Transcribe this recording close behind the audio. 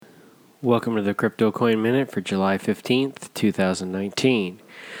Welcome to the Crypto Coin Minute for July 15th, 2019.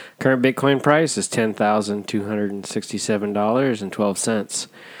 Current Bitcoin price is $10,267.12.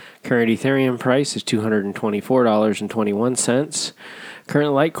 Current Ethereum price is $224.21. Current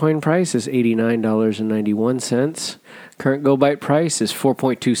Litecoin price is $89.91. Current GoByte price is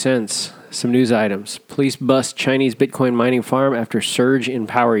 4.2 cents. Some news items. Police bust Chinese Bitcoin mining farm after surge in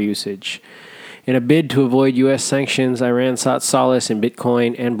power usage. In a bid to avoid U.S. sanctions, Iran sought solace in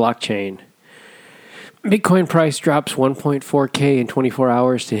Bitcoin and blockchain. Bitcoin price drops 1.4K in 24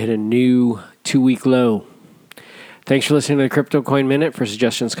 hours to hit a new 2-week low. Thanks for listening to the Crypto Coin Minute. For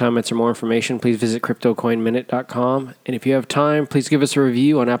suggestions, comments, or more information, please visit CryptoCoinMinute.com. And if you have time, please give us a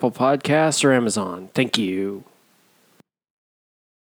review on Apple Podcasts or Amazon. Thank you.